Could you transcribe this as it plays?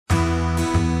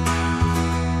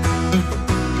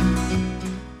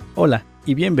Hola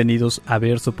y bienvenidos a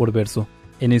Verso por Verso.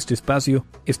 En este espacio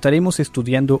estaremos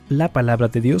estudiando la palabra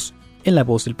de Dios en la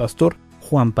voz del pastor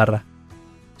Juan Parra.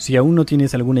 Si aún no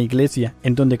tienes alguna iglesia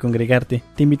en donde congregarte,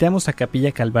 te invitamos a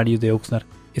Capilla Calvario de Oxnard.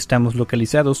 Estamos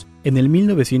localizados en el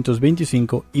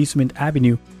 1925 Eastman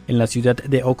Avenue, en la ciudad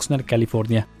de Oxnard,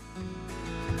 California.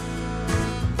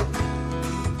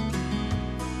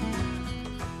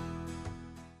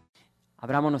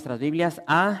 Abramos nuestras Biblias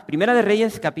a Primera de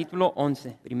Reyes, capítulo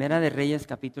 11. Primera de Reyes,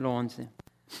 capítulo 11.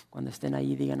 Cuando estén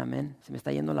ahí, digan amén. Se me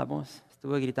está yendo la voz.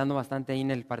 Estuve gritando bastante ahí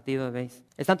en el partido de béis.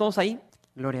 ¿Están todos ahí?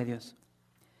 Gloria a Dios.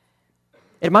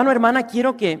 Hermano, hermana,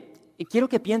 quiero que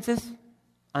pienses,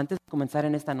 antes de comenzar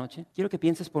en esta noche, quiero que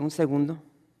pienses por un segundo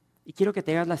y quiero que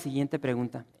te hagas la siguiente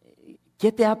pregunta.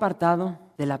 ¿Qué te ha apartado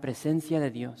de la presencia de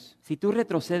Dios? Si tú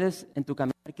retrocedes en tu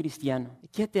caminar cristiano,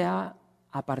 ¿qué te ha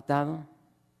apartado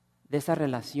de esa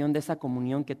relación, de esa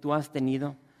comunión que tú has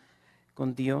tenido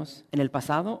con Dios en el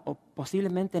pasado o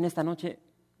posiblemente en esta noche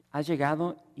has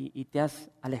llegado y te has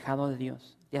alejado de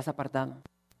Dios, te has apartado?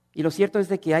 Y lo cierto es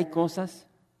de que hay cosas,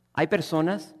 hay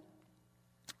personas,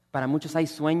 para muchos hay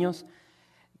sueños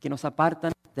que nos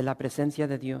apartan de la presencia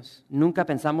de Dios. Nunca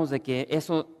pensamos de que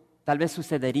eso tal vez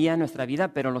sucedería en nuestra vida,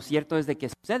 pero lo cierto es de que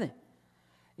sucede.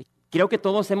 Creo que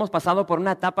todos hemos pasado por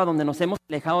una etapa donde nos hemos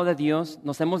alejado de Dios,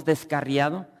 nos hemos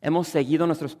descarriado, hemos seguido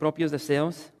nuestros propios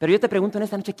deseos. Pero yo te pregunto en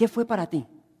esta noche, ¿qué fue para ti?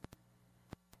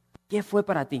 ¿Qué fue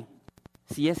para ti?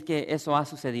 Si es que eso ha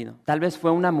sucedido. Tal vez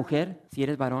fue una mujer, si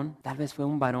eres varón. Tal vez fue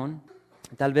un varón.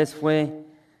 Tal vez fue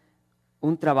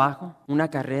un trabajo, una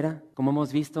carrera. Como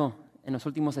hemos visto en los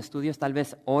últimos estudios, tal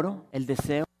vez oro, el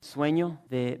deseo, el sueño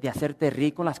de hacerte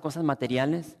rico, las cosas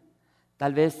materiales.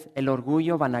 Tal vez el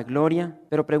orgullo, vanagloria,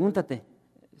 pero pregúntate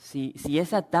si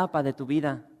esa etapa de tu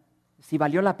vida, si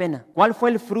valió la pena. ¿Cuál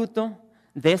fue el fruto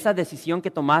de esa decisión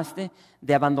que tomaste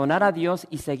de abandonar a Dios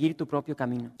y seguir tu propio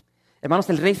camino?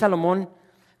 Hermanos, el rey Salomón,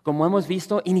 como hemos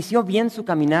visto, inició bien su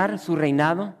caminar, su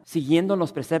reinado, siguiendo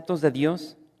los preceptos de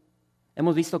Dios.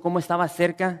 Hemos visto cómo estaba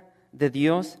cerca de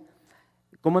Dios,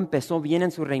 cómo empezó bien en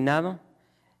su reinado.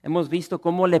 Hemos visto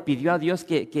cómo le pidió a Dios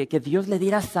que Dios le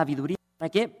diera sabiduría. ¿Para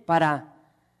qué? Para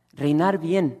reinar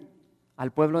bien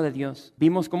al pueblo de Dios.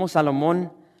 Vimos cómo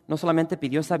Salomón no solamente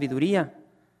pidió sabiduría,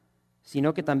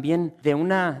 sino que también de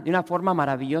una forma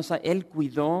maravillosa, él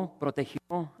cuidó, protegió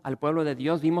al pueblo de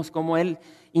Dios. Vimos cómo él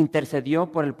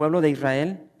intercedió por el pueblo de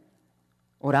Israel,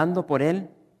 orando por él.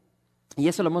 Y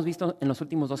eso lo hemos visto en los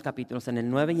últimos 2 capítulos, en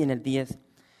el 9 y en el 10.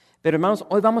 Pero hermanos,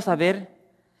 hoy vamos a ver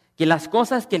que las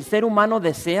cosas que el ser humano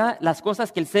desea, las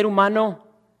cosas que el ser humano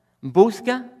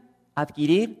busca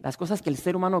adquirir, las cosas que el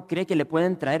ser humano cree que le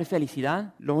pueden traer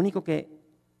felicidad, lo único que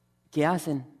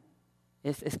hacen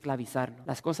es esclavizarlo.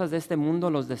 Las cosas de este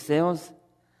mundo, los deseos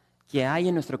que hay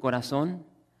en nuestro corazón,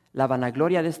 la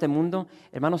vanagloria de este mundo,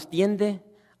 hermanos, tiende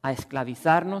a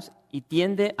esclavizarnos y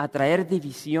tiende a traer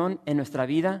división en nuestra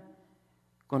vida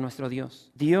con nuestro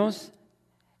Dios. Dios,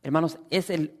 hermanos, es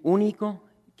el único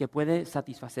que puede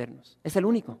satisfacernos. Es el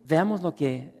único. Veamos lo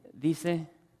que dice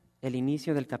el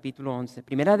inicio del capítulo 11.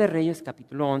 Primera de Reyes,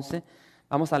 capítulo 11.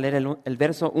 Vamos a leer el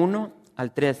verso 1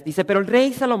 al 3. Dice, pero el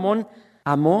rey Salomón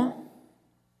amó,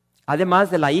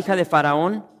 además de la hija de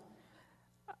Faraón,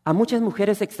 a muchas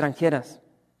mujeres extranjeras,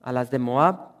 a las de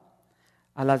Moab,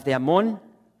 a las de Amón,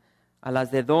 a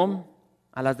las de Edom,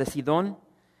 a las de Sidón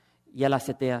y a las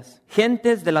Eteas,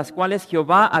 gentes de las cuales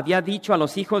Jehová había dicho a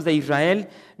los hijos de Israel,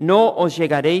 no os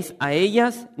llegaréis a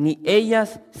ellas, ni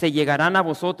ellas se llegarán a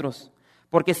vosotros,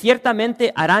 porque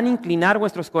ciertamente harán inclinar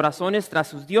vuestros corazones tras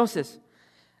sus dioses.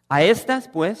 A estas,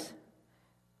 pues,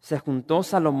 se juntó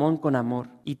Salomón con amor,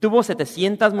 y tuvo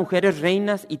 700 mujeres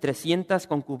reinas y 300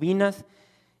 concubinas,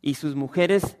 y sus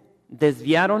mujeres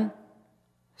desviaron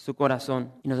su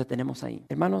corazón. Y nos detenemos ahí.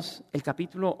 Hermanos, el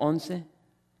capítulo 11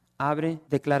 abre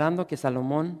declarando que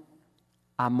Salomón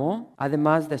amó,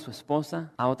 además de su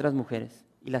esposa, a otras mujeres,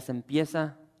 y las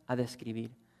empieza a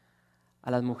describir.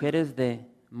 A las mujeres de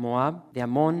Moab, de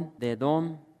Amón, de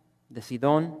Edom, de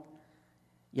Sidón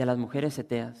y a las mujeres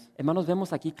eteas. Hermanos,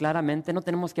 vemos aquí claramente, no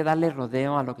tenemos que darle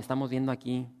rodeo a lo que estamos viendo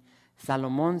aquí.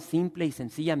 Salomón simple y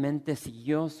sencillamente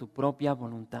siguió su propia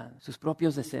voluntad, sus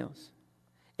propios deseos.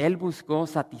 Él buscó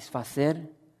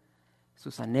satisfacer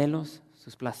sus anhelos,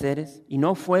 sus placeres, y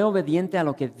no fue obediente a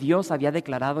lo que Dios había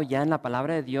declarado ya en la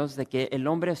palabra de Dios de que el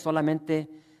hombre solamente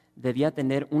debía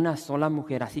tener una sola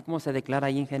mujer, así como se declara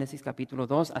ahí en Génesis capítulo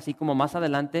 2, así como más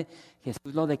adelante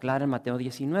Jesús lo declara en Mateo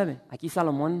 19. Aquí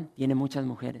Salomón tiene muchas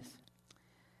mujeres.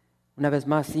 Una vez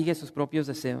más, sigue sus propios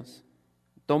deseos,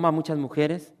 toma muchas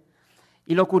mujeres,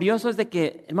 y lo curioso es de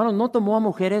que, hermanos, no tomó a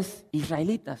mujeres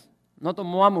israelitas, no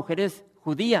tomó a mujeres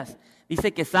judías.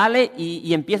 Dice que sale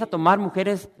y empieza a tomar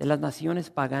mujeres de las naciones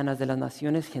paganas, de las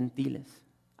naciones gentiles.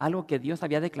 Algo que Dios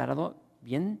había declarado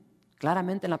bien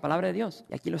claramente en la palabra de Dios.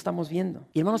 Y aquí lo estamos viendo.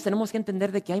 Y hermanos, tenemos que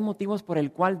entender de que hay motivos por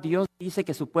el cual Dios dice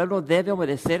que su pueblo debe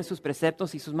obedecer sus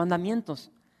preceptos y sus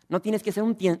mandamientos. No tienes que ser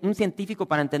un científico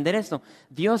para entender esto.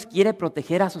 Dios quiere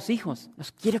proteger a sus hijos,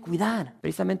 los quiere cuidar.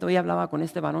 Precisamente hoy hablaba con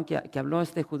este varón que habló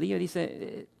este judío y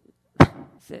dice,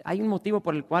 hay un motivo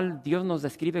por el cual Dios nos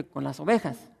describe con las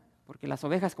ovejas. Porque las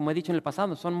ovejas, como he dicho en el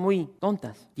pasado, son muy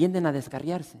tontas, tienden a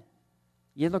descarriarse.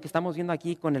 Y es lo que estamos viendo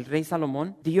aquí con el rey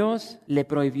Salomón. Dios le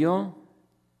prohibió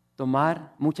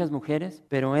tomar muchas mujeres,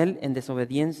 pero él en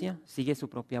desobediencia sigue su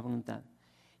propia voluntad.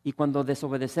 Y cuando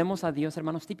desobedecemos a Dios,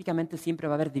 hermanos, típicamente siempre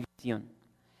va a haber división.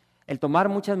 El tomar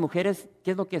muchas mujeres,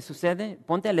 ¿qué es lo que sucede?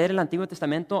 Ponte a leer el Antiguo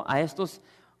Testamento a estos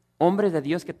hombres de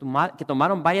Dios que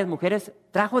tomaron varias mujeres,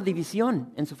 trajo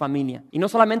división en su familia. Y no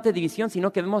solamente división,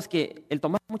 sino que vemos que el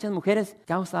tomar muchas mujeres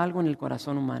causa algo en el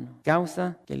corazón humano.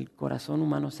 Causa que el corazón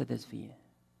humano se desvíe,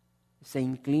 se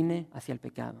incline hacia el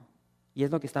pecado. Y es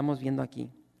lo que estamos viendo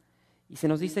aquí. Y se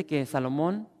nos dice que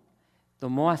Salomón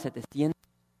tomó a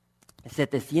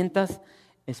 700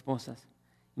 esposas.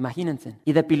 Imagínense.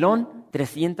 Y de pilón,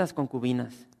 300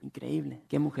 concubinas. Increíble.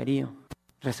 Qué mujerío.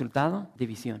 Resultado,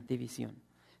 división.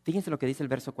 Fíjense lo que dice el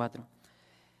verso 4.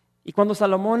 Y cuando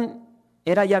Salomón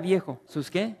era ya viejo,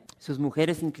 ¿sus qué? Sus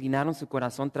mujeres inclinaron su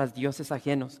corazón tras dioses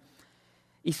ajenos.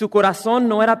 Y su corazón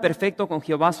no era perfecto con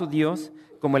Jehová su Dios,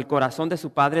 como el corazón de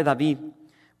su padre David.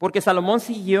 Porque Salomón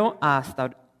siguió a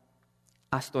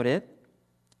Astoret,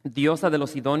 diosa de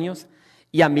los sidonios,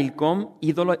 y a Milcom,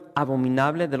 ídolo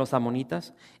abominable de los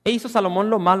amonitas. E hizo Salomón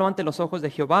lo malo ante los ojos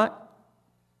de Jehová,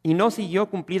 y no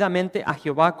siguió cumplidamente a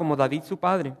Jehová como David su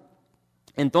padre.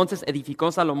 Entonces edificó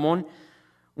Salomón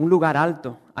un lugar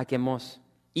alto a Quemos,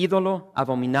 ídolo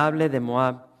abominable de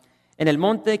Moab, en el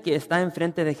monte que está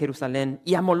enfrente de Jerusalén,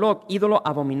 y a Moloc, ídolo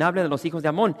abominable de los hijos de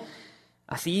Amón.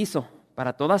 Así hizo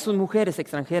para todas sus mujeres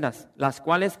extranjeras, las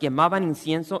cuales quemaban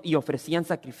incienso y ofrecían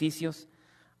sacrificios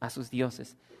a sus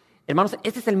dioses. Hermanos,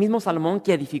 este es el mismo Salomón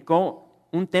que edificó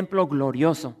un templo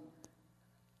glorioso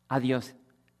a Dios.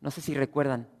 No sé si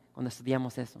recuerdan cuando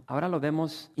estudiamos eso. Ahora lo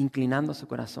vemos inclinando su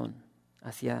corazón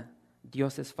hacia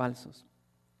dioses falsos.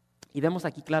 Y vemos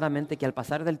aquí claramente que al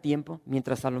pasar del tiempo,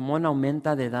 mientras Salomón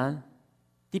aumenta de edad,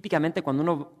 típicamente cuando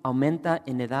uno aumenta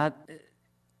en edad,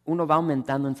 uno va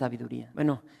aumentando en sabiduría.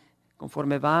 Bueno,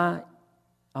 conforme va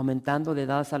aumentando de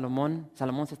edad Salomón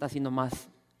se está haciendo más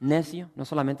necio. No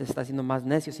solamente se está haciendo más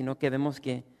necio, sino que vemos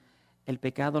que el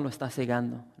pecado lo está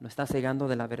cegando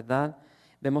de la verdad.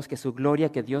 Vemos que su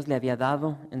gloria que Dios le había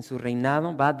dado en su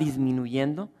reinado va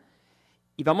disminuyendo.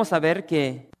 Y vamos a ver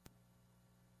que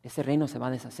ese reino se va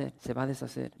a deshacer.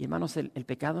 Y hermanos, el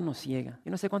pecado nos ciega.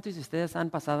 Yo no sé cuántos de ustedes han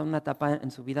pasado una etapa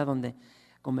en su vida donde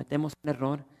cometemos un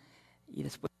error y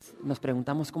después nos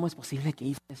preguntamos cómo es posible que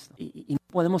hice esto. Y no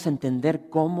podemos entender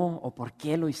cómo o por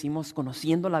qué lo hicimos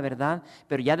conociendo la verdad,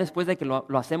 pero ya después de que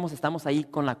lo hacemos estamos ahí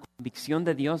con la convicción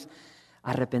de Dios,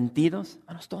 arrepentidos.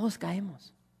 Hermanos, todos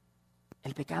caemos.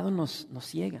 El pecado nos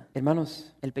ciega.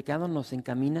 Hermanos, el pecado nos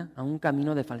encamina a un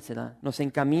camino de falsedad. Nos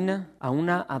encamina a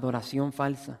una adoración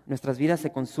falsa. Nuestras vidas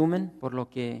se consumen por lo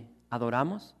que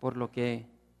adoramos, por lo que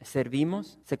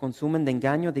servimos. Se consumen de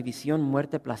engaño, división,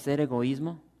 muerte, placer,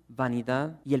 egoísmo,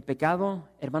 vanidad. Y el pecado,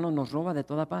 hermanos, nos roba de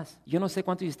toda paz. Yo no sé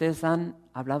cuántos de ustedes han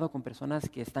hablado con personas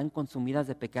que están consumidas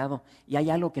de pecado y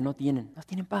hay algo que no tienen. No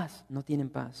tienen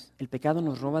paz. El pecado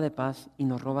nos roba de paz y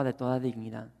nos roba de toda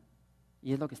dignidad.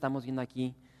 Y es lo que estamos viendo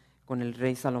aquí con el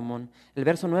rey Salomón. El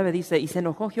verso 9 dice, y se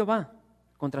enojó Jehová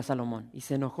contra Salomón.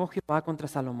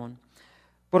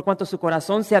 Por cuanto su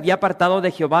corazón se había apartado de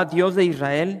Jehová, Dios de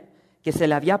Israel, que se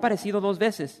le había aparecido 2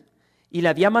 veces, y le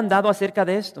había mandado acerca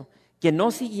de esto, que no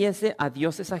siguiese a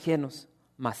dioses ajenos.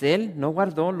 Mas él no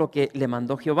guardó lo que le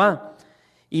mandó Jehová.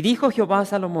 Y dijo Jehová a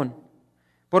Salomón,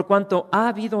 por cuanto ha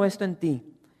habido esto en ti,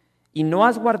 y no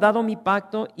has guardado mi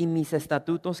pacto y mis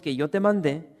estatutos que yo te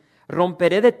mandé,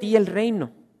 romperé de ti el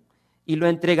reino y lo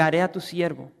entregaré a tu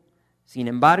siervo. Sin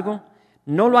embargo,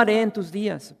 no lo haré en tus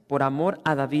días por amor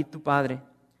a David tu padre.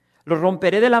 Lo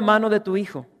romperé de la mano de tu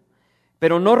hijo,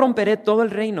 pero no romperé todo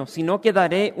el reino, sino que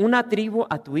daré una tribu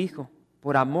a tu hijo,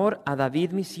 por amor a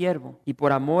David mi siervo y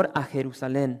por amor a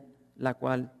Jerusalén, la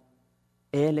cual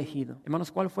he elegido.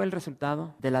 Hermanos, ¿cuál fue el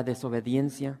resultado de la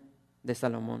desobediencia de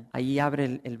Salomón? Ahí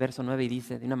abre el verso 9 y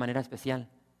dice de una manera especial,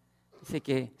 dice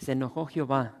que se enojó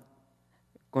Jehová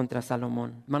contra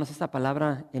Salomón. Hermanos, esta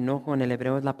palabra enojo en el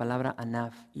hebreo es la palabra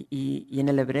anaf. Y en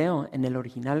el hebreo, en el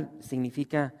original,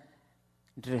 significa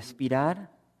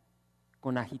respirar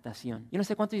con agitación. Yo no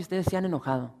sé cuántos de ustedes se han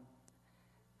enojado.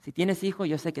 Si tienes hijos,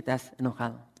 yo sé que te has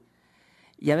enojado.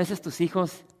 Y a veces tus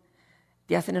hijos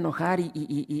te hacen enojar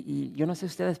y yo no sé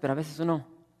ustedes, pero a veces uno,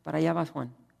 para allá vas,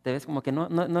 Juan. Te ves como que no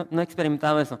he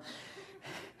experimentado eso.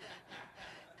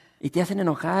 Y te hacen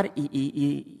enojar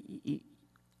y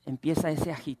empieza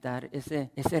ese agitar,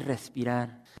 ese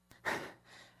respirar.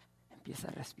 Empieza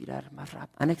a respirar más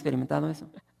rápido. ¿Han experimentado eso?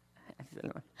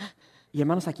 Y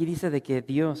hermanos, aquí dice de que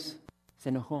Dios se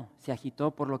enojó, se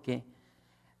agitó por lo que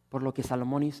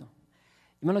Salomón hizo.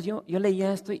 Hermanos, yo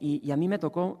leía esto y a mí me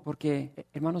tocó porque,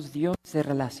 hermanos, Dios se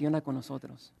relaciona con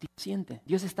nosotros. Dios siente.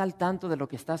 Dios está al tanto de lo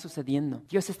que está sucediendo.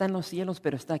 Dios está en los cielos,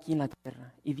 pero está aquí en la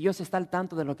tierra. Y Dios está al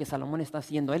tanto de lo que Salomón está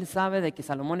haciendo. Él sabe de que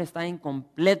Salomón está en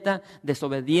completa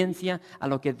desobediencia a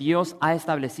lo que Dios ha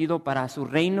establecido para su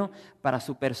reino, para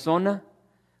su persona,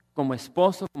 como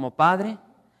esposo, como padre.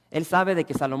 Él sabe de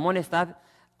que Salomón está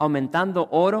aumentando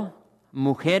oro,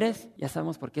 mujeres, ya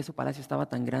sabemos por qué su palacio estaba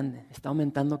tan grande. Está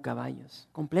aumentando caballos.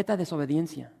 Completa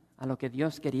desobediencia a lo que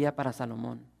Dios quería para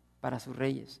Salomón, para sus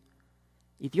reyes.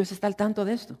 Y Dios está al tanto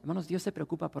de esto. Hermanos, Dios se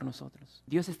preocupa por nosotros.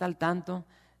 Dios está al tanto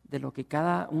de lo que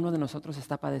cada uno de nosotros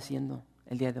está padeciendo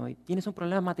el día de hoy. ¿Tienes un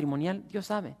problema matrimonial? Dios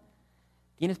sabe.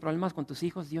 ¿Tienes problemas con tus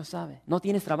hijos? Dios sabe. ¿No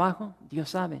tienes trabajo?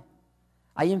 Dios sabe.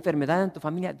 ¿Hay enfermedad en tu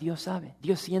familia? Dios sabe.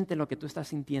 Dios siente lo que tú estás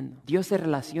sintiendo. Dios se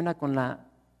relaciona con la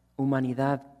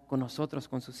humanidad, con nosotros,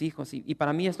 con sus hijos. Y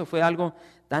para mí esto fue algo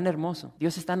tan hermoso.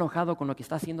 Dios está enojado con lo que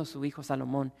está haciendo su hijo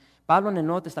Salomón. Pablo en el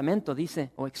Nuevo Testamento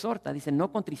dice, o exhorta, dice,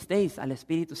 no contristéis al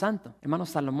Espíritu Santo.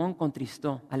 Hermanos, Salomón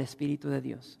contristó al Espíritu de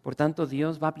Dios. Por tanto,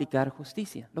 Dios va a aplicar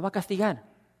justicia. Lo va a castigar.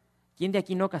 ¿Quién de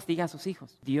aquí no castiga a sus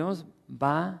hijos? Dios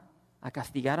va a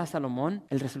castigar a Salomón.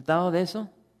 El resultado de eso,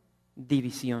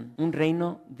 división, un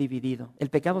reino dividido. El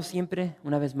pecado siempre,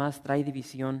 una vez más, trae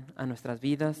división a nuestras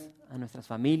vidas, a nuestras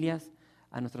familias,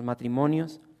 a nuestros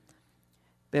matrimonios,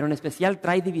 pero en especial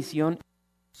trae división entre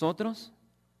nosotros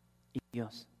y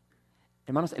Dios.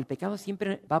 Hermanos, el pecado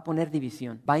siempre va a poner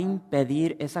división, va a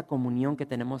impedir esa comunión que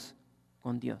tenemos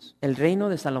con Dios. El reino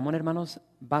de Salomón, hermanos,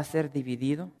 va a ser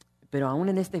dividido, pero aún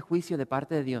en este juicio de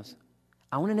parte de Dios,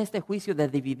 aún en este juicio de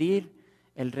dividir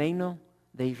el reino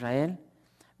de Israel,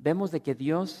 vemos de que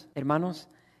Dios, hermanos,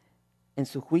 en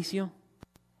su juicio,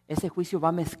 ese juicio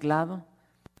va mezclado,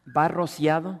 va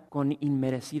rociado con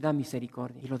inmerecida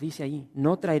misericordia. Y lo dice ahí,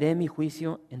 no traeré mi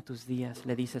juicio en tus días,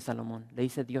 le dice Salomón. Le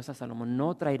dice Dios a Salomón,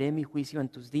 no traeré mi juicio en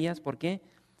tus días. ¿Por qué?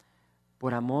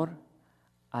 Por amor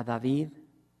a David,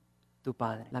 tu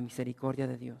padre. La misericordia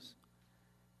de Dios.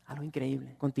 Algo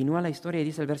increíble. Continúa la historia y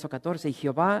dice el verso 14, y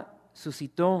Jehová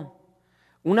suscitó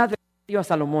un adversario a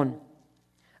Salomón,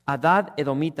 Hadad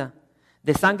edomita,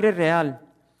 de sangre real,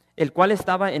 el cual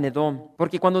estaba en Edom.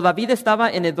 Porque cuando David estaba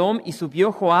en Edom y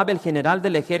subió Joab, el general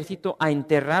del ejército, a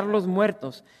enterrar los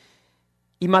muertos,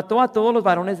 y mató a todos los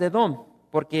varones de Edom,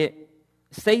 porque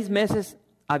 6 meses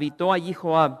habitó allí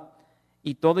Joab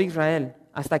y todo Israel,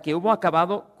 hasta que hubo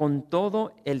acabado con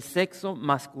todo el sexo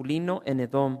masculino en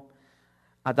Edom.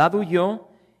 Hadad huyó,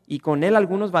 y con él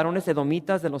algunos varones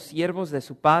edomitas de los siervos de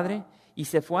su padre, y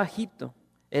se fue a Egipto.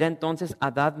 Era entonces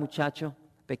Hadad muchacho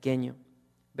pequeño.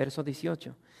 Verso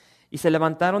 18. Y se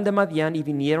levantaron de Madián y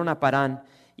vinieron a Parán,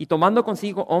 y tomando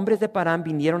consigo hombres de Parán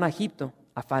vinieron a Egipto,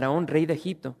 a Faraón, rey de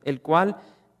Egipto, el cual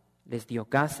les dio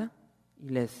casa y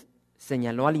les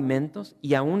señaló alimentos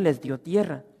y aún les dio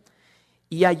tierra.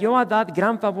 Y halló Hadad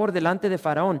gran favor delante de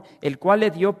Faraón, el cual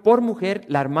le dio por mujer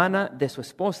la hermana de su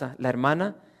esposa, la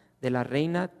hermana de la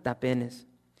reina Tapenes.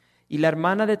 Y la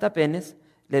hermana de Tapenes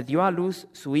le dio a luz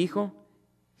su hijo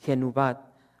Genubat,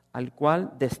 al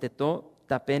cual destetó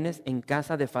Tapenes en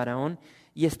casa de Faraón,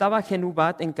 y estaba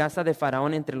Genubat en casa de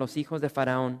Faraón entre los hijos de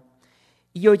Faraón.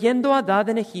 Y oyendo Hadad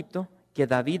en Egipto que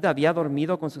David había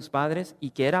dormido con sus padres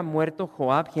y que era muerto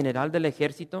Joab, general del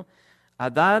ejército,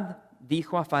 Hadad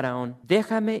dijo a Faraón,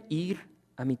 déjame ir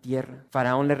a mi tierra.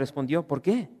 Faraón le respondió, ¿por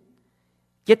qué?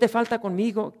 ¿Qué te falta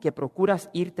conmigo que procuras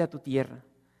irte a tu tierra?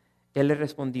 Él le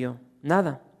respondió,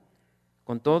 nada,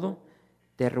 con todo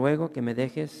te ruego que me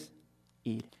dejes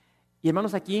ir. Y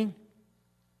hermanos, aquí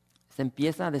se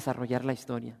empieza a desarrollar la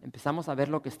historia. Empezamos a ver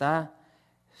lo que está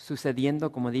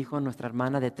sucediendo, como dijo nuestra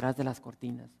hermana, detrás de las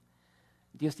cortinas.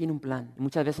 Dios tiene un plan y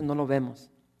muchas veces no lo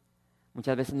vemos.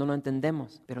 Muchas veces no lo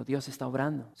entendemos, pero Dios está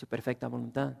obrando su perfecta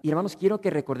voluntad. Y hermanos, quiero que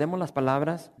recordemos las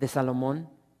palabras de Salomón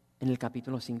en el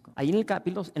capítulo 5. Ahí en el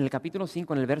capítulo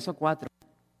 5, en el verso 4,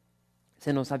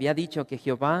 se nos había dicho que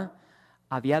Jehová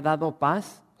había dado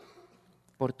paz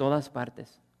por todas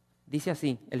partes. Dice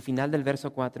así, el final del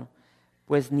verso 4,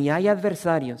 pues ni hay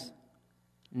adversarios,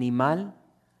 ni mal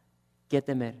que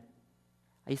temer.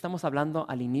 Ahí estamos hablando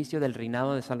al inicio del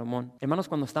reinado de Salomón. Hermanos,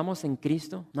 cuando estamos en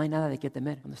Cristo, no hay nada de qué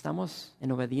temer. Cuando estamos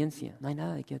en obediencia, no hay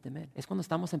nada de qué temer. Es cuando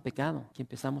estamos en pecado que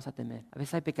empezamos a temer. A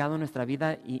veces hay pecado en nuestra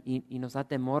vida y nos da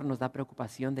temor, nos da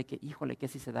preocupación de que, híjole, ¿qué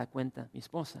si se da cuenta? Mi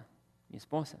esposa,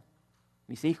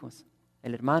 mis hijos,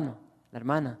 el hermano, la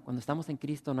hermana. Cuando estamos en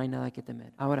Cristo no hay nada que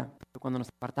temer. Ahora, cuando nos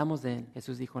apartamos de Él,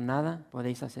 Jesús dijo, nada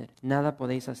podéis hacer, nada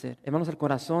podéis hacer. Hermanos, el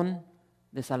corazón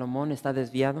de Salomón está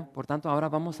desviado. Por tanto, ahora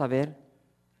vamos a ver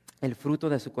el fruto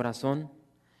de su corazón.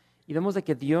 Y vemos de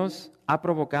que Dios ha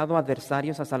provocado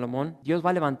adversarios a Salomón. Dios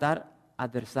va a levantar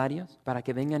adversarios para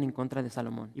que vengan en contra de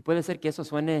Salomón. Y puede ser que eso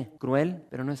suene cruel,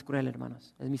 pero no es cruel,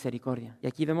 hermanos. Es misericordia. Y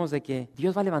aquí vemos de que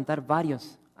Dios va a levantar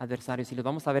varios adversarios y los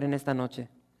vamos a ver en esta noche.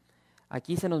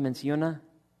 Aquí se nos menciona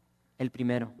el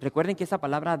primero. Recuerden que esa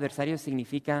palabra adversario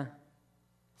significa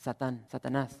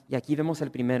Satanás. Y aquí vemos el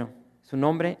primero. Su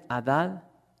nombre, Hadad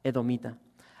Edomita.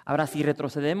 Ahora, si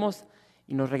retrocedemos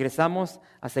y nos regresamos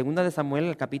a 2 de Samuel,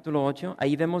 el capítulo 8,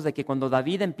 ahí vemos de que cuando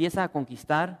David empieza a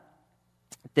conquistar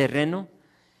terreno,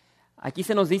 aquí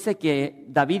se nos dice que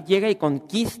David llega y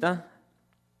conquista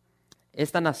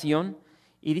esta nación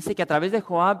y dice que a través de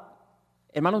Joab,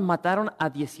 hermanos, mataron a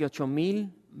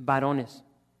 18,000 varones.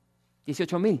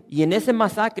 18,000. Y en ese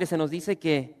masacre se nos dice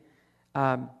que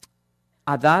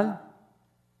Hadad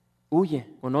huye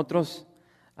con otros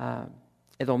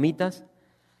edomitas.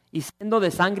 Y siendo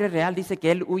de sangre real, dice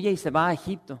que él huye y se va a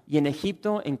Egipto. Y en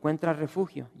Egipto encuentra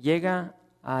refugio. Llega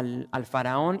al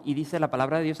faraón y dice la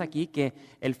palabra de Dios aquí que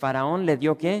el faraón le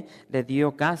dio ¿qué? Le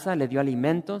dio casa, le dio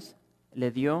alimentos,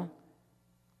 le dio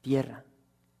tierra,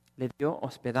 le dio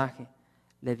hospedaje,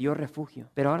 le dio refugio.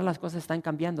 Pero ahora las cosas están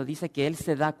cambiando. Dice que él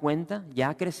se da cuenta,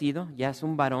 ya ha crecido, ya es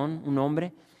un varón, un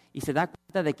hombre, y se da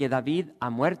cuenta de que David ha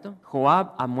muerto,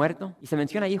 Joab ha muerto. Y se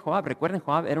menciona ahí Joab. Recuerden,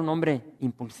 Joab era un hombre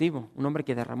impulsivo, un hombre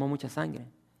que derramó mucha sangre.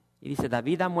 Y dice,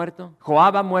 David ha muerto,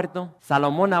 Joab ha muerto,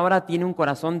 Salomón ahora tiene un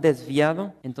corazón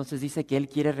desviado. Entonces dice que él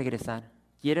quiere regresar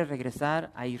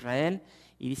a Israel.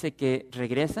 Y dice que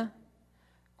regresa.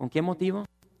 ¿Con qué motivo?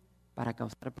 Para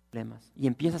causar problemas. Y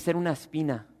empieza a ser una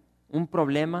espina, un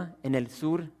problema en el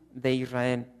sur de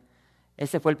Israel.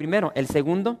 Ese fue el primero. El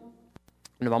segundo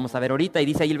lo vamos a ver ahorita, y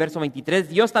dice ahí el verso 23,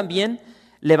 Dios también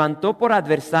levantó por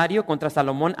adversario contra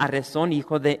Salomón a Rezón,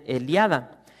 hijo de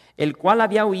Eliada, el cual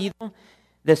había huido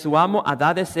de su amo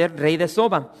Hadadezer, rey de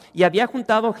Soba, y había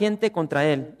juntado gente contra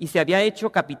él, y se había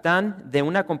hecho capitán de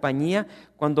una compañía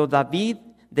cuando David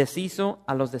deshizo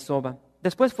a los de Soba.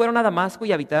 Después fueron a Damasco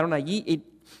y habitaron allí,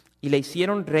 y le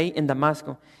hicieron rey en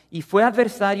Damasco, y fue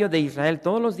adversario de Israel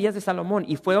todos los días de Salomón,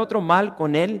 y fue otro mal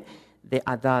con él de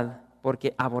Hadad,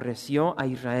 porque aborreció a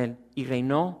Israel y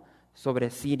reinó sobre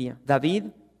Siria.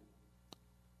 David,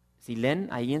 si leen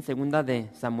ahí en 2 de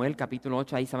Samuel capítulo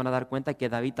 8, ahí se van a dar cuenta que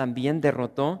David también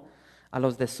derrotó a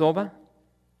los de Soba.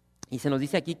 Y se nos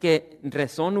dice aquí que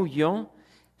Rezón huyó,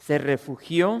 se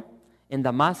refugió en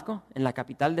Damasco, en la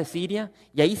capital de Siria,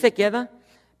 y ahí se queda,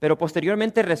 pero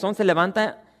posteriormente Rezón se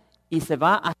levanta y se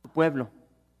va a su pueblo.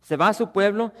 Se va a su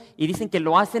pueblo y dicen que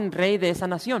lo hacen rey de esa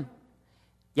nación.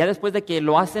 Ya después de que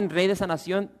lo hacen rey de esa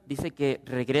nación, dice que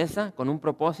regresa con un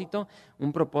propósito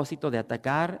de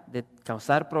atacar, de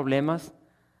causar problemas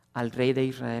al rey de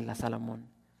Israel, a Salomón.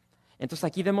 Entonces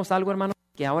aquí vemos algo, hermanos,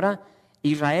 que ahora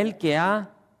Israel, que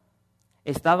ha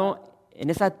estado en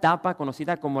esa etapa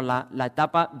conocida como la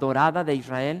etapa dorada de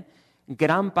Israel,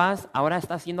 gran paz, ahora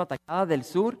está siendo atacada del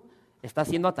sur, está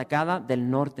siendo atacada del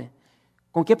norte.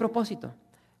 ¿Con qué propósito?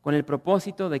 Con el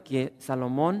propósito de que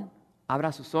Salomón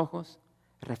abra sus ojos,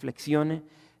 reflexione,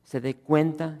 se dé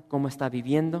cuenta cómo está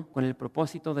viviendo, con el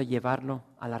propósito de llevarlo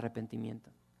al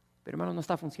arrepentimiento. Pero hermanos, no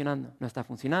está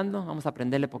funcionando, vamos a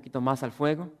prenderle poquito más al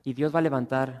fuego y Dios va a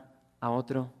levantar a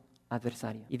otro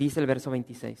adversario. Y dice el verso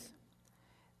 26,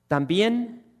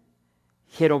 también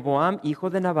Jeroboam,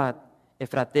 hijo de Nabat,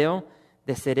 efrateo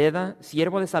de Sereda,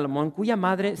 siervo de Salomón, cuya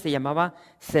madre se llamaba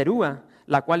Serúa,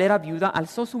 la cual era viuda,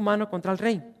 alzó su mano contra el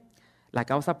rey. La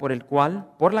causa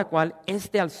por la cual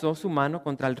éste alzó su mano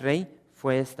contra el rey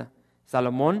fue esta.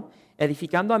 Salomón,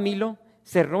 edificando a Milo,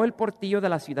 cerró el portillo de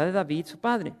la ciudad de David, su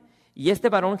padre. Y este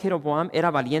varón Jeroboam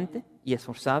era valiente y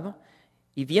esforzado.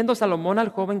 Y viendo Salomón al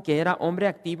joven que era hombre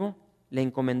activo, le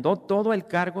encomendó todo el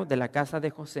cargo de la casa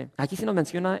de José. Aquí se nos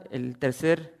menciona el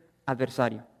tercer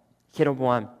adversario,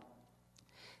 Jeroboam.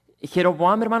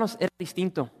 Jeroboam, hermanos, era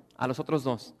distinto a los otros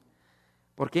dos.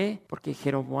 ¿Por qué? Porque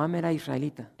Jeroboam era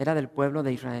israelita, era del pueblo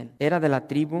de Israel, era de la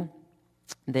tribu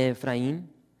de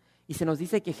Efraín. Y se nos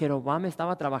dice que Jeroboam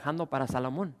estaba trabajando para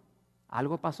Salomón.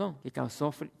 Algo pasó que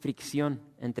causó fricción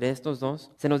entre estos dos.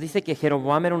 Se nos dice que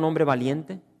Jeroboam era un hombre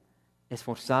valiente,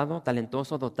 esforzado,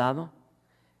 talentoso, dotado,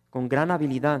 con gran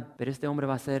habilidad, pero este hombre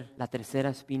va a ser la tercera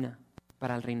espina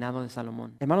para el reinado de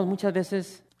Salomón. Hermanos, muchas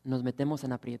veces nos metemos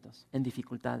en aprietos, en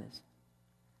dificultades,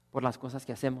 por las cosas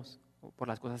que hacemos o por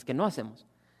las cosas que no hacemos.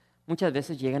 Muchas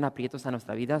veces llegan aprietos a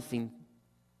nuestra vida sin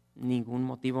ningún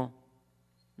motivo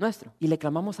nuestro y le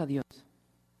clamamos a Dios.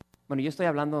 Bueno, yo estoy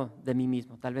hablando de mí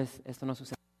mismo, tal vez esto no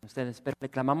suceda con ustedes, pero le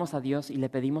clamamos a Dios y le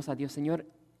pedimos a Dios, Señor,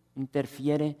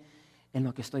 interfiere en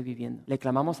lo que estoy viviendo. Le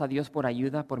clamamos a Dios por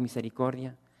ayuda, por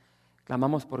misericordia,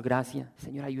 clamamos por gracia.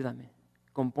 Señor, ayúdame,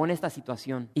 compone esta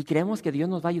situación y creemos que Dios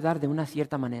nos va a ayudar de una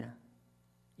cierta manera.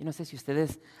 Yo no sé si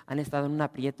ustedes han estado en un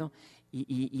aprieto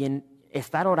y en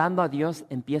estar orando a Dios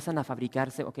empiezan a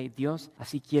fabricarse, ok, Dios,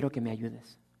 así quiero que me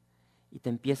ayudes. Y te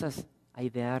empiezas a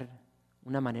idear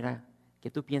una manera que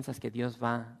tú piensas que Dios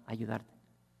va a ayudarte.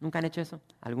 ¿Nunca han hecho eso?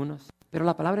 Algunos. Pero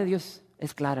la palabra de Dios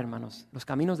es clara, hermanos. Los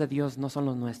caminos de Dios no son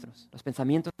los nuestros. Los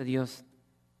pensamientos de Dios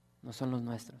no son los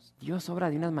nuestros. Dios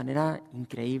obra de una manera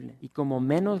increíble. Y como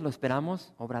menos lo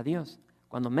esperamos, obra Dios.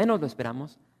 Cuando menos lo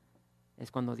esperamos,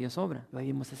 es cuando Dios obra. Hoy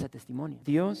vimos ese testimonio.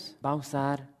 Dios va a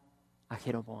usar a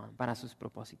Jeroboam para sus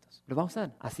propósitos. Lo va a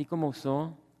usar. Así como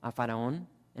usó a Faraón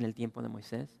en el tiempo de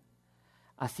Moisés.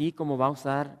 Así como va a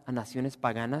usar a naciones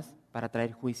paganas para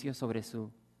traer juicio sobre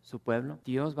su pueblo.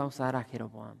 Dios va a usar a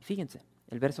Jeroboam. Fíjense,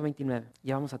 el verso 29.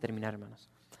 Ya vamos a terminar, hermanos.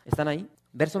 ¿Están ahí?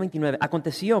 Verso 29.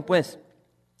 Aconteció, pues,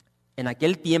 en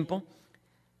aquel tiempo,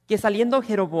 que saliendo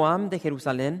Jeroboam de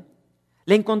Jerusalén,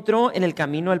 le encontró en el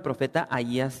camino el profeta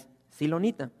Ahías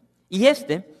Silonita. Y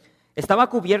estaba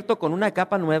cubierto con una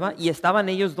capa nueva y estaban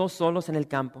ellos dos solos en el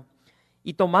campo.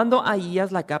 Y tomando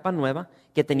Ahías la capa nueva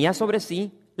que tenía sobre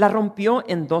sí, la rompió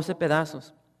en 12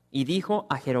 pedazos. Y dijo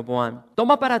a Jeroboam,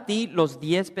 toma para ti los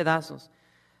 10 pedazos,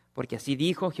 porque así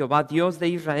dijo Jehová Dios de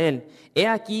Israel, he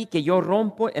aquí que yo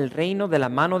rompo el reino de la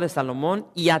mano de Salomón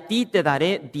y a ti te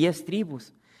daré 10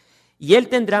 tribus. Y él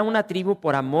tendrá una tribu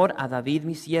por amor a David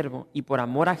mi siervo y por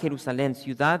amor a Jerusalén,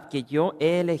 ciudad que yo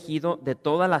he elegido de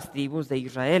todas las tribus de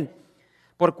Israel.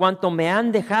 Por cuanto me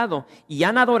han dejado y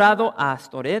han adorado a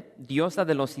Astoret, diosa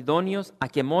de los sidonios, a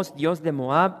Quemos, dios de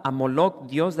Moab, a Moloc,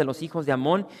 dios de los hijos de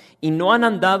Amón, y no han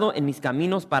andado en mis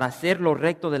caminos para hacer lo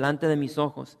recto delante de mis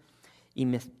ojos, y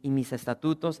mis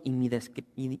estatutos y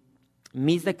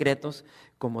mis decretos,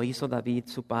 como hizo David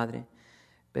su padre.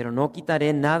 Pero no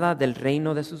quitaré nada del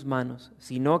reino de sus manos,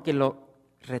 sino que lo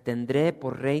retendré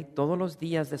por rey todos los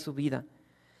días de su vida,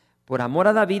 por amor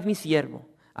a David mi siervo,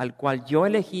 al cual yo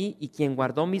elegí y quien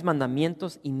guardó mis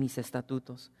mandamientos y mis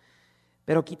estatutos.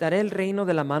 Pero quitaré el reino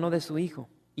de la mano de su hijo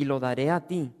y lo daré a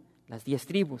ti, las 10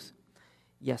 tribus,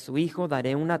 y a su hijo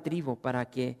daré una tribu para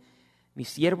que mi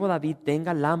siervo David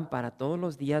tenga lámpara todos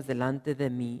los días delante de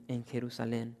mí en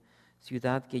Jerusalén,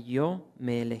 ciudad que yo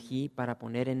me elegí para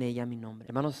poner en ella mi nombre.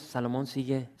 Hermanos, Salomón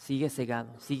sigue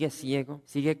cegado, sigue ciego,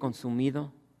 sigue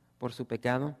consumido por su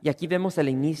pecado. Y aquí vemos el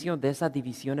inicio de esa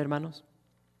división, hermanos,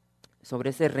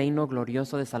 sobre ese reino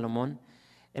glorioso de Salomón.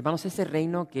 Hermanos, ese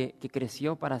reino que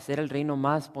creció para ser el reino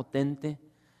más potente,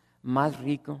 más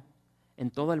rico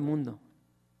en todo el mundo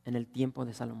en el tiempo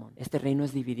de Salomón. Este reino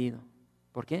es dividido.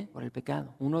 ¿Por qué? Por el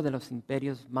pecado. Uno de los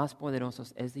imperios más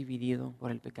poderosos es dividido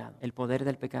por el pecado, el poder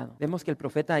del pecado. Vemos que el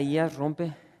profeta Ahías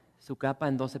rompe su capa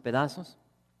en 12 pedazos,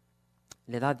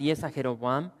 le da 10 a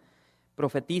Jeroboam,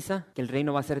 profetiza que el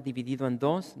reino va a ser dividido en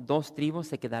dos tribus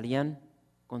se quedarían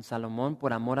con Salomón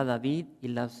por amor a David y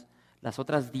las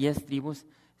otras 10 tribus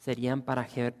serían para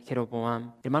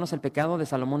Jeroboam. Hermanos, el pecado de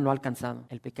Salomón lo ha alcanzado.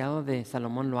 El pecado de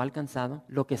Salomón lo ha alcanzado.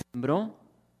 Lo que sembró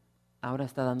ahora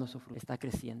está dando su fruto, está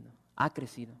creciendo, ha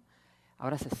crecido.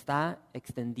 Ahora se está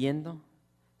extendiendo,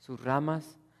 sus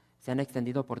ramas se han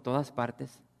extendido por todas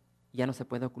partes, ya no se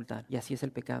puede ocultar. Y así es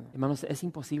el pecado. Hermanos, es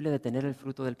imposible detener el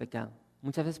fruto del pecado.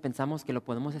 Muchas veces pensamos que lo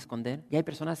podemos esconder y hay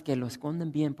personas que lo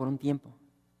esconden bien por un tiempo,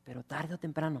 pero tarde o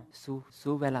temprano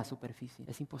sube a la superficie.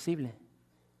 Es imposible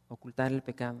ocultar el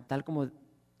pecado. Tal como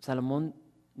Salomón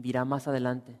dirá más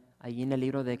adelante, ahí en el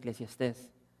libro de Eclesiastés,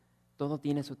 todo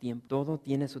tiene su tiempo, todo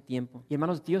tiene su tiempo. Y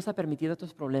hermanos, Dios ha permitido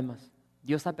estos problemas.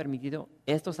 Dios ha permitido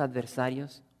estos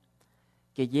adversarios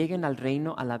que lleguen al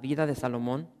reino, a la vida de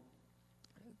Salomón,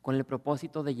 con el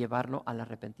propósito de llevarlo al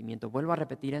arrepentimiento. Vuelvo a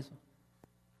repetir eso.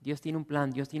 Dios tiene un plan,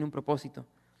 Dios tiene un propósito,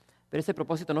 pero ese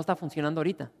propósito no está funcionando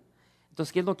ahorita.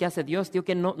 Entonces, ¿qué es lo que hace Dios? Tío,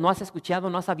 que no has escuchado,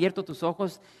 no has abierto tus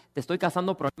ojos, te estoy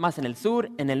causando problemas en el sur,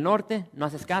 en el norte, no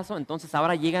haces caso, entonces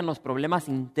ahora llegan los problemas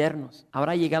internos.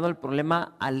 Ahora ha llegado el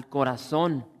problema al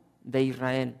corazón de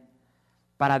Israel,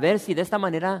 para ver si de esta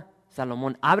manera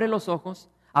Salomón abre los ojos,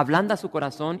 ablanda su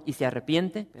corazón y se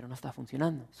arrepiente, pero no está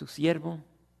funcionando. Su siervo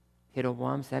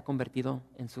Jeroboam se ha convertido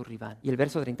en su rival. Y el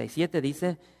verso 37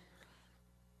 dice,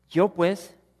 yo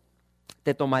pues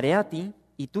te tomaré a ti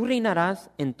y tú reinarás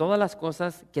en todas las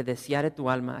cosas que deseare tu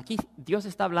alma. Aquí Dios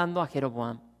está hablando a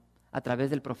Jeroboam a través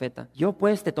del profeta. Yo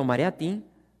pues te tomaré a ti,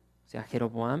 o sea,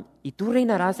 Jeroboam, y tú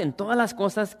reinarás en todas las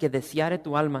cosas que deseare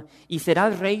tu alma y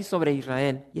serás rey sobre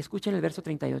Israel. Y escuchen el verso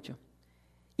 38.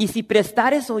 Y si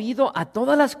prestares oído a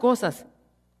todas las cosas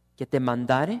que te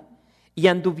mandare y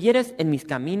anduvieres en mis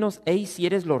caminos e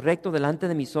hicieres lo recto delante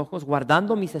de mis ojos,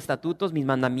 guardando mis estatutos, mis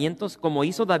mandamientos, como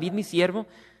hizo David mi siervo,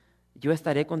 yo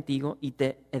estaré contigo y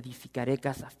te edificaré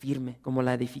casa firme, como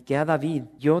la edifiqué a David.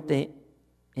 Yo te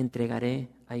entregaré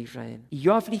a Israel. Y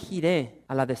yo afligiré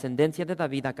a la descendencia de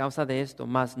David a causa de esto,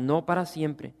 mas no para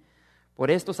siempre.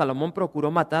 Por esto Salomón procuró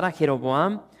matar a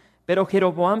Jeroboam, pero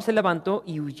Jeroboam se levantó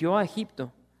y huyó a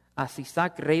Egipto, a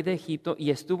Sisac, rey de Egipto, y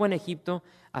estuvo en Egipto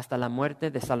hasta la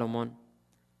muerte de Salomón.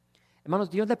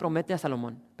 Hermanos, Dios le promete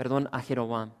a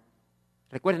Jeroboam.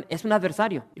 Recuerden, es un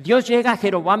adversario. Dios llega a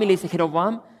Jeroboam y le dice: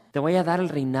 Jeroboam, te voy a dar el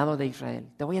reinado de Israel,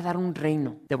 te voy a dar un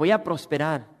reino, te voy a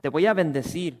prosperar, te voy a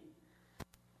bendecir.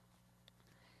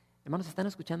 Hermanos, ¿están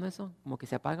escuchando eso? Como que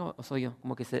se apaga, o soy yo,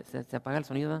 como que se apaga el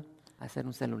sonido a hacer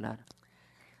un celular.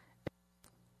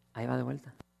 Ahí va de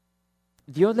vuelta.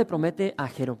 Dios le promete a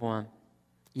Jeroboam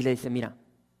y le dice: mira,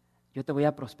 yo te voy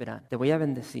a prosperar, te voy a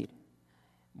bendecir.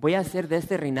 Voy a hacer de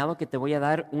este reinado que te voy a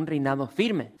dar un reinado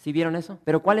firme. ¿Sí vieron eso?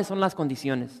 Pero ¿cuáles son las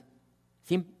condiciones?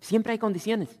 Siempre hay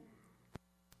condiciones.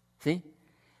 ¿Sí?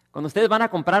 Cuando ustedes van a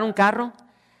comprar un carro,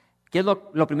 ¿qué es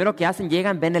lo primero que hacen?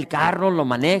 Llegan, ven el carro, lo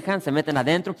manejan, se meten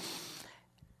adentro,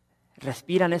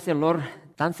 respiran ese olor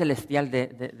tan celestial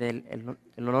el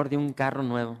olor de un carro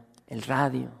nuevo. El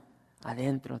radio,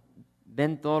 adentro,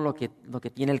 ven todo lo que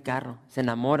tiene el carro, se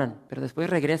enamoran, pero después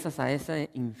regresas a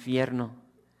ese infierno,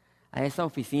 a esa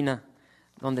oficina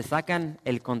donde sacan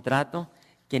el contrato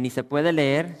que ni se puede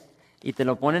leer y te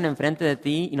lo ponen enfrente de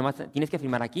ti y nomás tienes que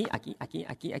firmar aquí,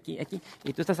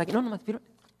 y tú estás aquí, no, nomás firma.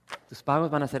 Tus pagos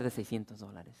van a ser de $600.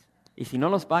 Y si no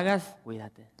los pagas,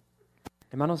 cuídate.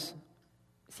 Hermanos,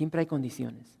 siempre hay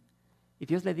condiciones. Y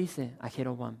Dios le dice a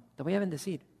Jeroboam: te voy a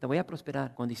bendecir, te voy a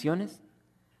prosperar. Condiciones,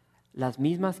 las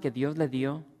mismas que Dios le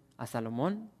dio a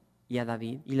Salomón y a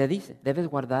David. Y le dice: debes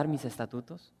guardar mis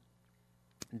estatutos,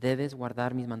 debes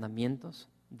guardar mis mandamientos,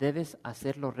 debes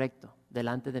hacer lo recto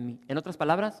delante de mí. En otras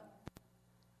palabras,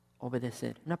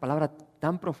 obedecer. Una palabra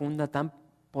tan profunda, tan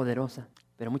poderosa,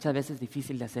 pero muchas veces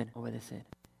difícil de hacer, obedecer.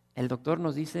 El doctor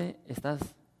nos dice: estás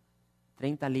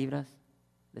 30 libras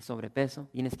de sobrepeso,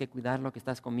 tienes que cuidar lo que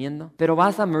estás comiendo, pero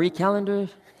vas a Marie Callender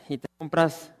y te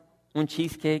compras un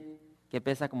cheesecake que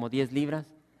pesa como 10 libras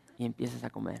y empiezas a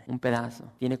comer un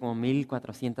pedazo. Tiene como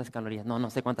 1,400 calorías, no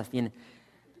sé cuántas tiene,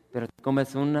 pero te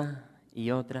comes una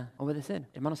y otra. Obedecer.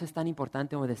 Hermanos, es tan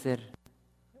importante obedecer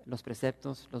los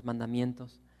preceptos, los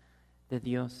mandamientos de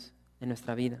Dios en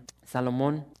nuestra vida.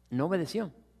 Salomón no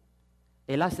obedeció.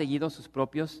 Él ha seguido sus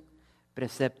propios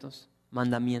preceptos,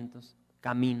 mandamientos,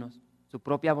 caminos, su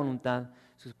propia voluntad,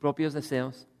 sus propios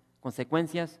deseos.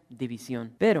 Consecuencias,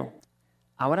 división. Pero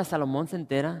ahora Salomón se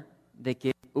entera de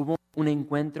que hubo un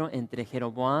encuentro entre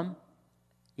Jeroboam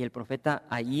y el profeta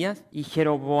Ahías, y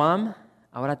Jeroboam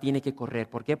ahora tiene que correr.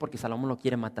 ¿Por qué? Porque Salomón lo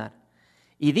quiere matar.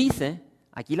 Y dice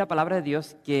aquí la palabra de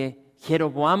Dios que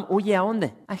Jeroboam huye ¿a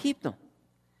dónde? A Egipto.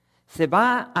 Se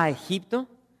va a Egipto,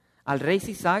 al rey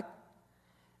Sisac,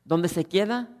 donde se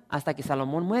queda hasta que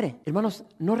Salomón muere. Hermanos,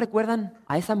 ¿no recuerdan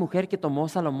a esa mujer que tomó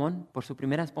Salomón por su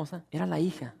primera esposa? Era la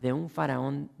hija de un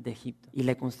faraón de Egipto y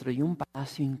le construyó un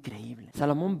palacio increíble.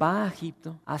 Salomón va a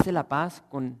Egipto, hace la paz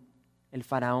con el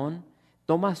faraón,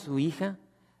 toma a su hija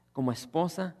como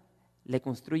esposa, le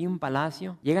construye un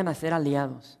palacio, llegan a ser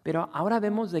aliados. Pero ahora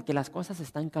vemos de que las cosas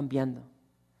están cambiando.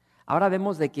 Ahora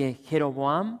vemos de que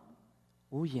Jeroboam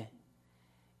huye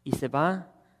y se va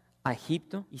a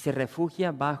Egipto y se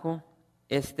refugia bajo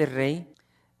este rey.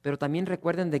 Pero también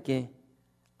recuerden de que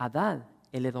Hadad,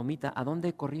 el edomita, ¿a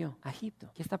dónde corrió? A Egipto.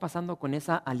 ¿Qué está pasando con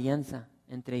esa alianza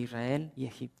entre Israel y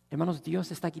Egipto? Hermanos,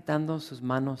 Dios está quitando sus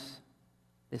manos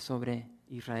de sobre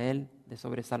Israel, de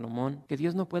sobre Salomón, que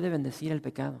Dios no puede bendecir el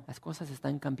pecado. Las cosas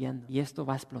están cambiando y esto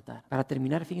va a explotar. Para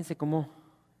terminar, fíjense cómo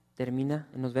termina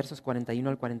en los versos 41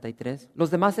 al 43.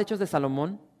 Los demás hechos de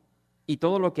Salomón y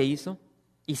todo lo que hizo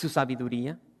y su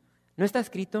sabiduría, ¿no está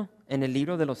escrito en el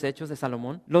libro de los hechos de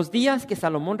Salomón? Los días que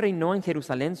Salomón reinó en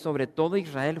Jerusalén sobre todo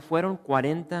Israel fueron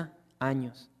 40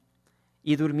 años.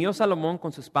 Y durmió Salomón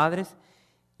con sus padres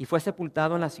y fue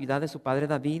sepultado en la ciudad de su padre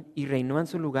David y reinó en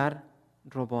su lugar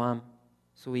Roboam,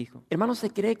 su hijo. Hermanos,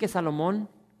 se cree que Salomón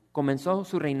comenzó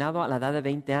su reinado a la edad de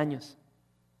 20 años.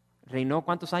 ¿Reinó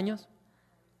cuántos años?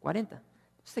 40.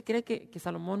 Se cree que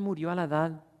Salomón murió a la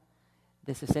edad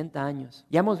de 60 años.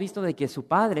 Ya hemos visto de que su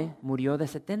padre murió de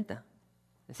 70.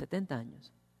 de 70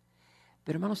 años.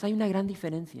 Pero hermanos, hay una gran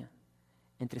diferencia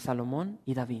entre Salomón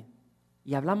y David.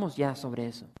 Y hablamos ya sobre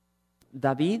eso.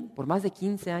 David, por más de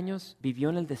 15 años, vivió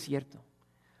en el desierto,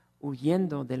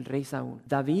 huyendo del rey Saúl.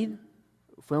 David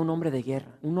fue un hombre de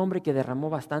guerra, un hombre que derramó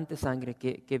bastante sangre,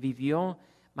 que vivió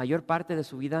mayor parte de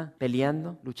su vida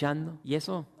peleando, luchando, y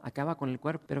eso acaba con el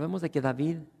cuerpo. Pero vemos de que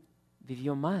David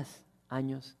vivió más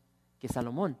años que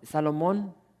Salomón.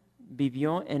 Salomón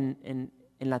vivió en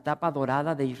la etapa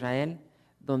dorada de Israel,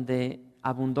 donde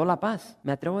abundó la paz.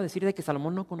 Me atrevo a decir de que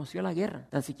Salomón no conoció la guerra,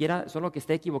 tan siquiera, solo que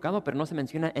esté equivocado, pero no se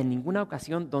menciona en ninguna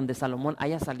ocasión donde Salomón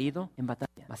haya salido en batalla.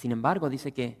 Sin embargo,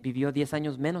 dice que vivió 10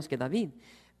 años menos que David.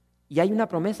 Y hay una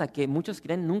promesa que muchos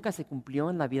creen nunca se cumplió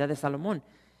en la vida de Salomón.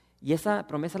 Y esa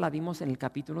promesa la vimos en el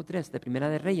capítulo 3 de Primera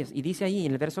de Reyes. Y dice ahí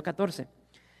en el verso 14,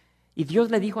 y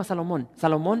Dios le dijo a Salomón,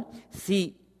 Salomón,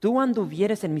 si tú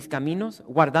anduvieres en mis caminos,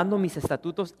 guardando mis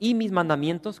estatutos y mis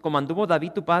mandamientos, como anduvo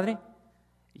David tu padre,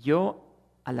 yo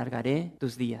alargaré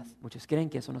tus días. Muchos creen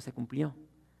que eso no se cumplió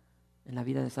en la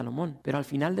vida de Salomón, pero al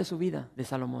final de su vida de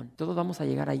Salomón, todos vamos a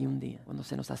llegar ahí un día, cuando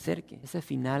se nos acerque ese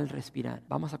final respirar,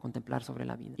 vamos a contemplar sobre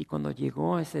la vida. Y cuando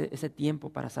llegó ese tiempo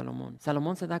para Salomón,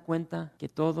 Salomón se da cuenta que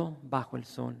todo bajo el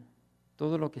sol,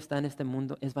 todo lo que está en este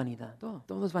mundo es vanidad.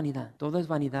 Todo es vanidad. Todo es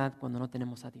vanidad cuando no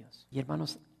tenemos a Dios. Y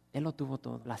hermanos, Él lo tuvo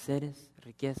todo. Placeres,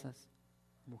 riquezas,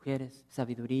 mujeres,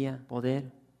 sabiduría,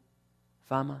 poder,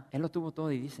 fama. Él lo tuvo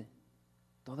todo y dice,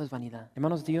 todo es vanidad.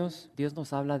 Hermanos, Dios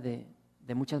nos habla de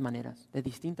muchas maneras, de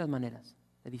distintas maneras,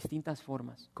 de distintas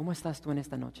formas. ¿Cómo estás tú en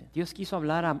esta noche? Dios quiso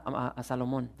hablar a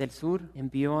Salomón. Del sur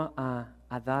envió a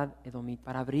Hadad Edomit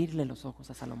para abrirle los ojos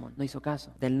a Salomón. No hizo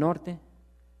caso. Del norte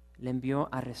le envió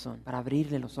a Rezón para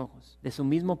abrirle los ojos. De su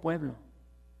mismo pueblo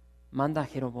manda a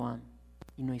Jeroboam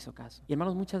y no hizo caso. Y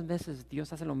hermanos, muchas veces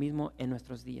Dios hace lo mismo en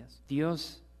nuestros días.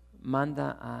 Dios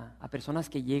manda a personas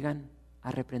que llegan a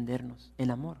reprendernos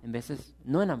en amor, en veces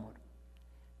no en amor,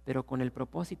 pero con el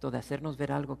propósito de hacernos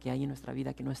ver algo que hay en nuestra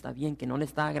vida que no está bien, que no le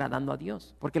está agradando a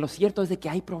Dios. Porque lo cierto es de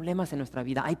que hay problemas en nuestra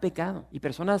vida, hay pecado, y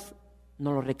personas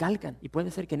nos lo recalcan. Y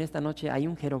puede ser que en esta noche hay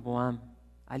un Jeroboam,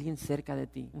 alguien cerca de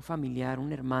ti, un familiar,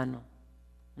 un hermano,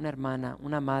 una hermana,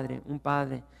 una madre, un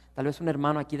padre, tal vez un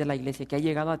hermano aquí de la iglesia que ha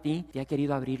llegado a ti, te ha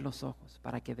querido abrir los ojos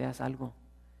para que veas algo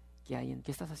que hay en.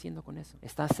 ¿Qué estás haciendo con eso?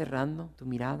 ¿Estás cerrando tu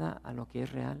mirada a lo que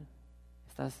es real?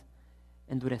 ¿Estás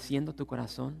endureciendo tu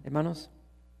corazón? Hermanos,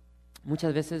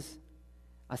 muchas veces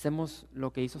hacemos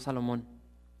lo que hizo Salomón.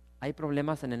 Hay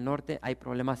problemas en el norte, hay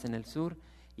problemas en el sur,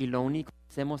 y lo único que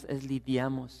hacemos es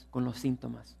lidiamos con los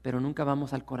síntomas, pero nunca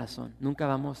vamos al corazón, nunca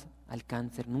vamos al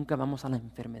cáncer, nunca vamos a la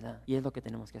enfermedad. Y es lo que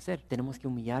tenemos que hacer. Tenemos que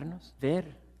humillarnos,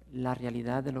 ver la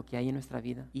realidad de lo que hay en nuestra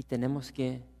vida, y tenemos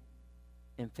que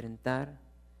enfrentar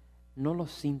no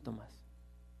los síntomas,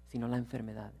 sino la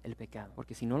enfermedad, el pecado.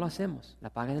 Porque si no lo hacemos, la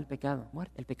paga del pecado,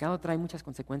 muerte. El pecado trae muchas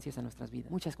consecuencias a nuestras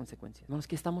vidas, muchas consecuencias. Hermanos,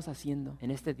 ¿qué estamos haciendo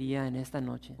en este día, en esta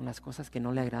noche, con las cosas que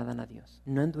no le agradan a Dios?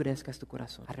 No endurezcas tu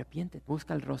corazón, arrepiéntete,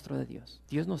 busca el rostro de Dios.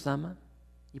 Dios nos ama,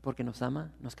 y porque nos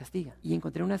ama, nos castiga. Y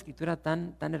encontré una escritura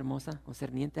tan hermosa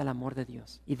concerniente al amor de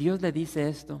Dios. Y Dios le dice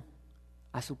esto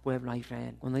a su pueblo, a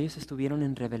Israel, cuando ellos estuvieron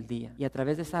en rebeldía. Y a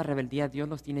través de esa rebeldía Dios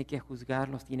los tiene que juzgar,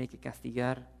 los tiene que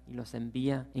castigar, y los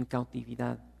envía en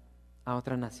cautividad a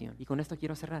otra nación. Y con esto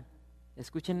quiero cerrar.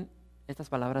 Escuchen estas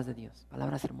palabras de Dios,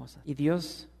 palabras hermosas. Y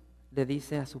Dios le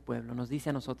dice a su pueblo, nos dice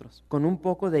a nosotros, con un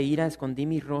poco de ira escondí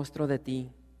mi rostro de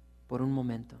ti por un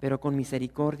momento, pero con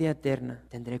misericordia eterna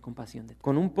tendré compasión de ti.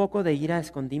 Con un poco de ira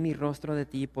escondí mi rostro de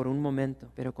ti por un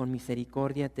momento, pero con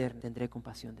misericordia eterna tendré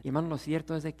compasión de ti. Y hermano, lo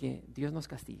cierto es de que Dios nos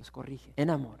castiga, nos corrige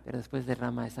en amor, pero después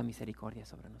derrama esa misericordia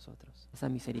sobre nosotros, esa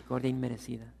misericordia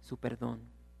inmerecida, su perdón,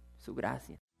 su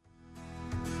gracia.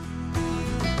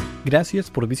 Gracias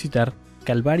por visitar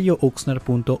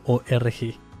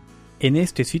calvariooxnard.org. En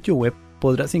este sitio web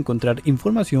podrás encontrar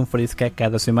información fresca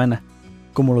cada semana,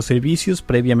 como los servicios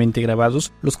previamente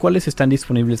grabados, los cuales están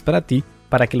disponibles para ti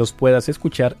para que los puedas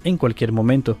escuchar en cualquier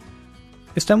momento.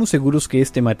 Estamos seguros que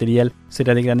este material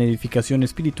será de gran edificación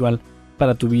espiritual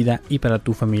para tu vida y para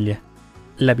tu familia.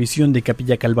 La visión de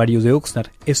Capilla Calvario de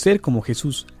Oxnard es ser como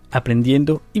Jesús,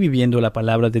 aprendiendo y viviendo la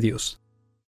palabra de Dios.